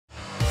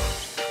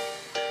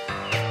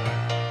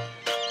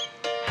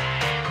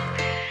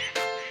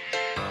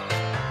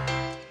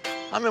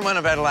I'm in one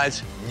of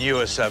Adelaide's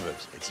newer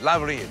suburbs. It's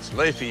lovely, it's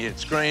leafy,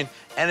 it's green,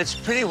 and it's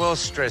pretty well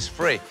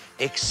stress-free,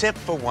 except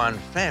for one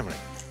family.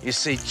 You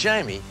see,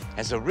 Jamie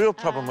has a real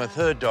problem with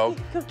her dog,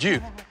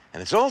 Duke,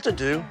 and it's all to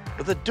do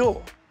with a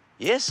door.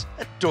 Yes,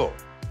 a door.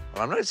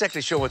 Well, I'm not exactly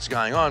sure what's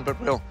going on,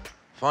 but we'll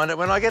find it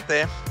when I get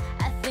there.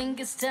 I think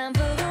it's time for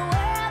the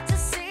world to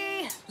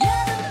see you're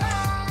the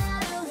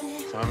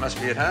model. Someone must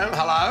be at home.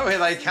 Hello, here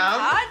they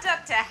come. Hi,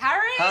 Dr.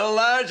 Harry.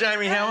 Hello,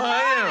 Jamie, how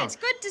are you? It's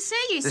good to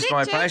see you. Is this Sit,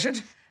 my Duke.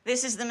 patient?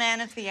 This is the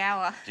man of the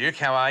hour. Duke,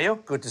 how are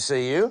you? Good to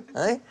see you,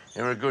 eh?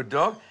 You're a good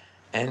dog.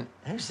 And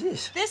who's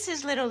this? This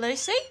is little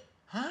Lucy.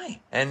 Hi.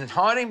 And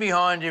hiding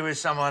behind you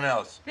is someone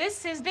else.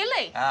 This is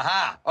Billy.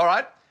 Aha. All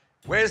right,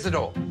 where's the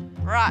door?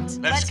 Right,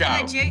 Let's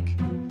go. Duke.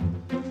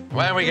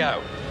 Away we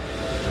go.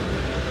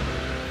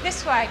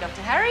 This way,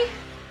 Dr. Harry.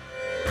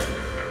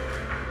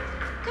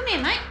 Come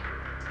here, mate.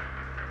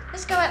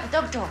 Let's go out the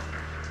dog door.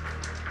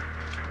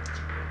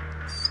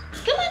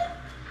 Come on.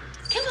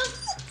 Come on.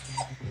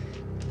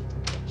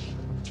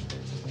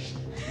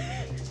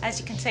 As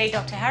you can see,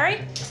 Dr.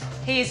 Harry,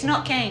 he is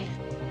not keen.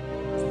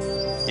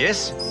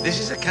 Yes, this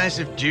is a case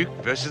of Duke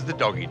versus the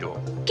doggy door.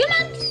 Come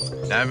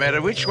on. No matter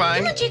which way.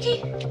 Come on,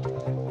 Dukey.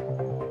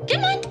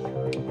 Come on.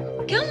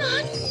 Come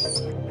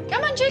on.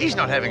 Come on, Duke. He's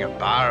not having a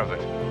bar of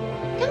it.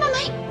 Come on,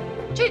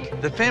 mate.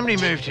 Duke. The family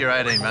moved here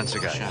 18 months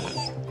ago.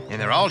 In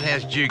their old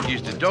house, Duke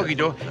used a doggy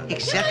door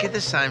exactly the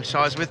same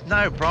size with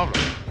no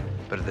problem.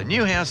 But at the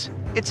new house,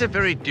 it's a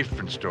very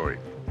different story.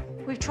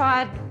 We've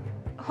tried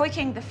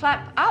hooking the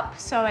flap up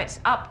so it's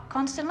up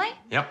constantly.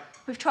 Yep.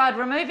 We've tried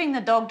removing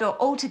the dog door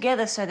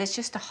altogether so there's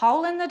just a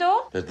hole in the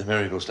door. But the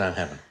miracles don't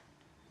happen.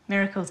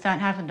 Miracles don't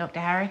happen, Dr.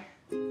 Harry.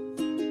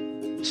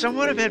 So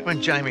what about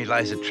when Jamie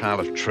lays a trail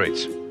of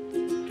treats?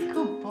 Good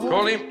boy.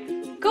 Call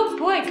him. Good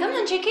boy. Come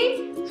on,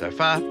 Dukey. So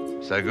far,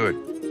 so good.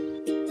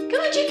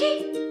 Come on,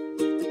 Dukey.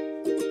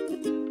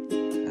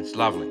 That's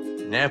lovely.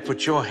 Now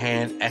put your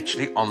hand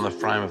actually on the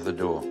frame of the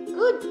door.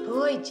 Good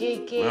boy,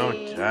 Dukey. Well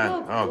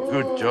done.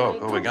 Good dog.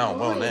 Oh, we're going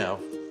well now.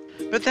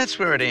 But that's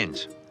where it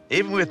ends.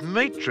 Even with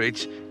meat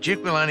treats,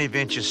 Duke will only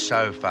venture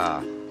so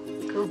far.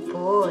 Good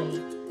boy.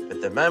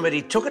 But the moment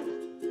he took it,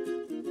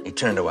 he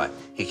turned away.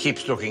 He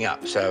keeps looking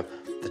up, so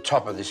the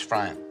top of this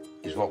frame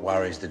is what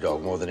worries the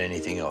dog more than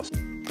anything else.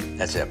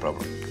 That's our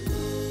problem.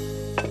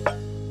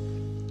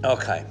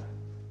 OK,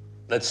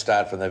 let's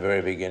start from the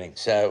very beginning.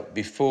 So,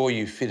 before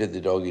you fitted the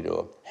doggy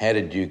door, how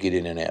did you get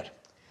in and out?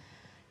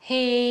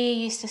 He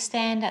used to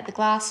stand at the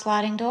glass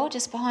sliding door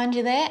just behind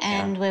you there,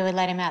 and we would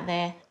let him out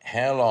there.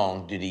 How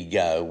long did he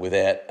go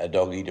without a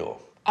doggy door?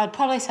 I'd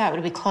probably say it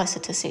would be closer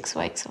to 6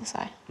 weeks or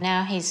so.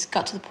 Now he's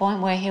got to the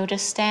point where he'll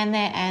just stand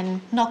there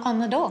and knock on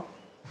the door.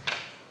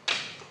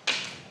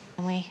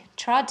 And we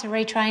tried to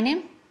retrain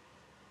him.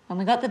 When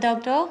we got the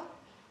dog door,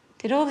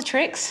 did all the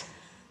tricks.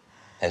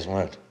 Hasn't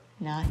worked.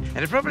 No. And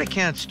it probably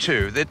counts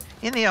too that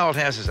in the old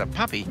house as a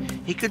puppy,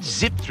 he could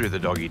zip through the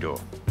doggy door.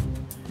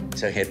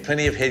 So he had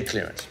plenty of head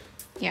clearance.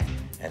 Yeah.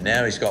 And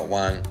now he's got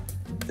one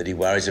that he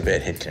worries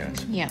about head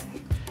clearance. Yeah.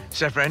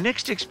 So for our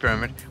next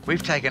experiment,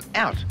 we've taken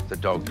out the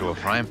dog door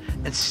frame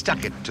and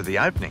stuck it to the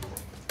opening.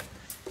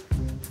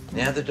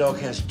 Now the dog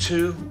has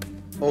two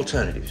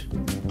alternatives.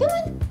 Come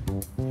on.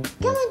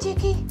 Come on,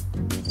 Dukey.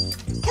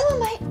 Come on,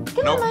 mate.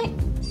 Come on,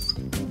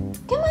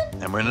 mate. Come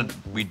on. And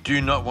we do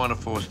not want to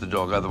force the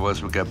dog,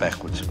 otherwise we'll go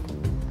backwards.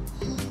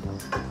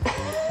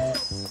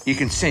 You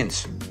can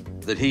sense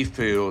that he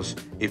feels,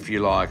 if you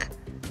like,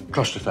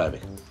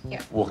 claustrophobic.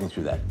 Yeah. Walking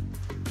through that.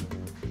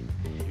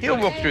 He'll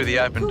walk through the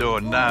open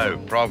door,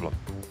 no problem.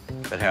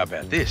 But how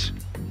about this?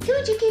 Come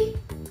on, Dukey.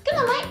 Come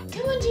on, mate.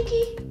 Come on,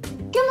 Dukey.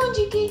 Come on,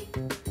 Dukey.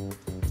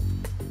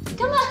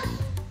 Come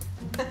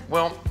on.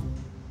 Well,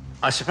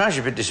 I suppose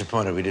you're a bit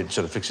disappointed we didn't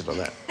sort of fix it like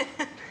that.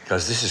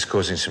 Because this is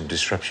causing some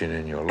disruption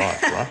in your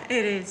life, right?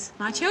 It is.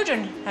 My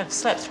children have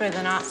slept through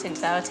the night since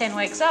they were 10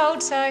 weeks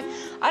old, so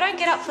I don't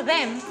get up for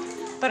them,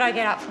 but I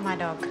get up for my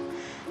dog.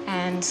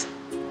 And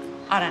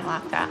I don't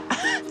like that.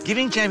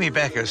 Giving Jamie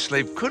back her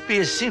sleep could be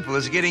as simple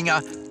as getting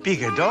a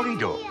bigger doggy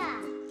door.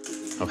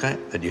 OK,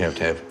 that you have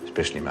to have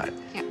specially made.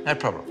 Yep. No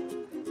problem.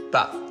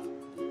 But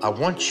I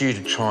want you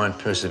to try and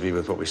persevere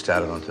with what we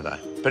started on today.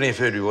 Plenty of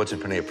food rewards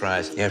and plenty of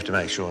praise. You have to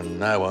make sure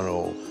no one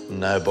or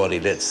nobody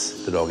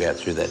lets the dog out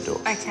through that door.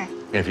 OK.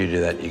 And if you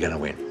do that, you're going to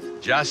win.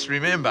 Just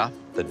remember,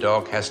 the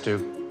dog has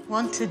to...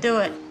 Want to do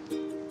it.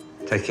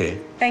 Take care.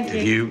 Thank you.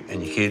 Of you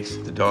and your kids,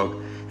 the dog,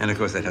 and, of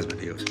course, that husband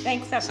of yours.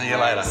 Thanks, Dr. See you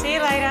later. See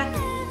you later.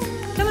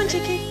 Come on,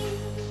 Chicky.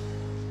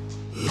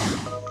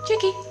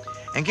 Chicky.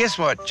 And guess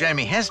what?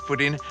 Jamie has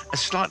put in a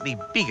slightly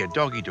bigger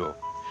doggy door.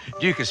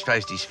 Duke has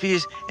faced his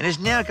fears and is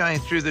now going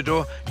through the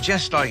door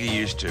just like he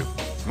used to.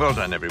 Well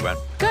done, everyone.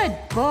 Good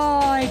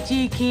boy,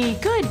 Chicky.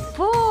 Good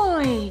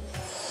boy.